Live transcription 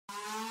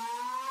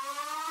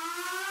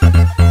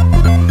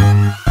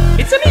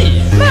It's a me,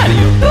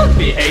 Mario. Don't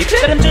be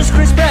hated. But I'm just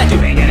Chris Pratt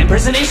doing an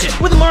impersonation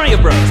with the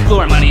Mario Bros. Blow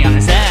our money on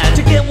this ad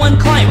to get one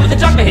client with a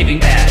dog behaving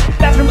bad.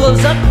 Bathroom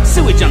blows up,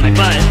 sewage on my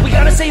butt. We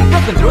gotta save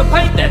Brooklyn through a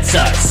pipe that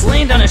sucks.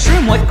 Land on a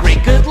shroom, what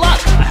great good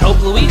luck. I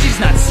hope Luigi's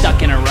not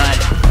stuck in a rut.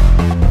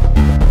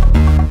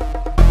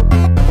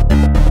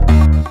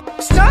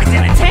 Stuck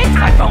in a tank,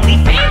 my bony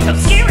phantom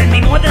scaring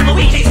me more than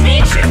Luigi's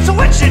mansion. So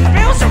what shit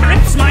fails or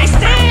rips my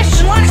stash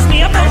and locks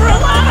me up over a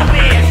lava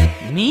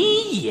pit?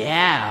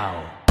 Meow.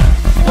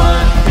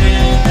 Walk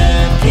through the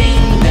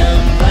kingdom,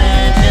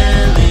 pledge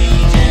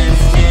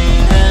allegiance to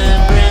the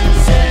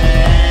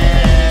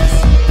princess.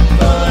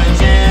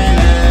 Forge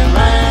an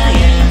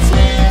alliance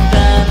with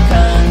the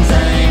cons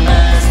I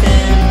must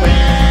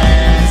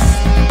impress.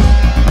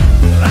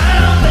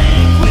 I'll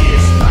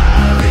vanquish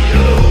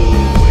Mario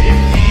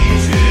if he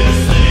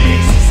just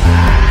thinks he's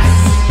hot.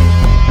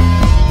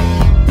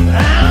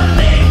 I'll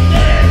make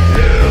that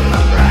girl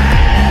my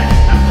bride.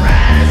 I'm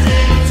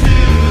rising to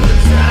the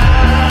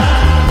top.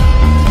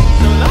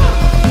 So long,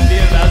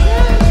 dear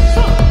Bowser.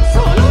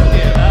 So long,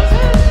 dear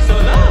Bowser. So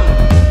long,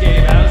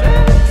 dear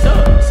Bowser.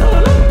 So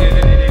long,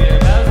 dear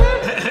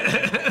Bowser.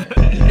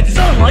 It's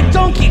on like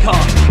Donkey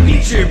Kong.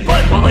 Beat your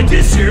butt while I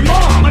diss your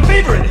mom. My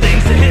favorite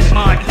thing's to hit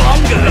my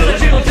bongo. As I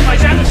jiggle to my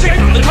channel, check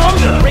from the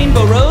Congo.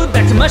 Rainbow Road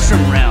back to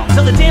Mushroom Realm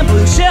till the damn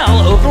blue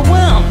shell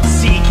overwhelmed.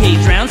 CK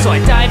drowned, so I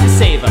dived to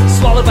save him.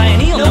 Swallowed by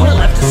an eel, no one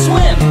left to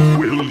swim.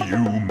 Will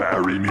you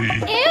marry me?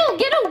 Ew,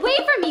 get away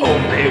from me!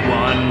 Only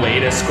one way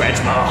to scratch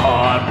my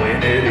heart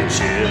when it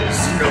itches.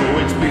 No,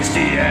 it's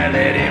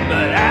bestiality,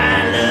 but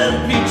I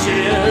love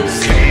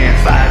peaches. Can't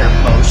fight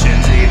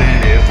emotions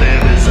even if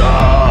they're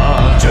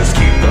bizarre. Just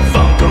keep the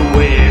funk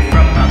away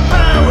from my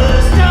mind.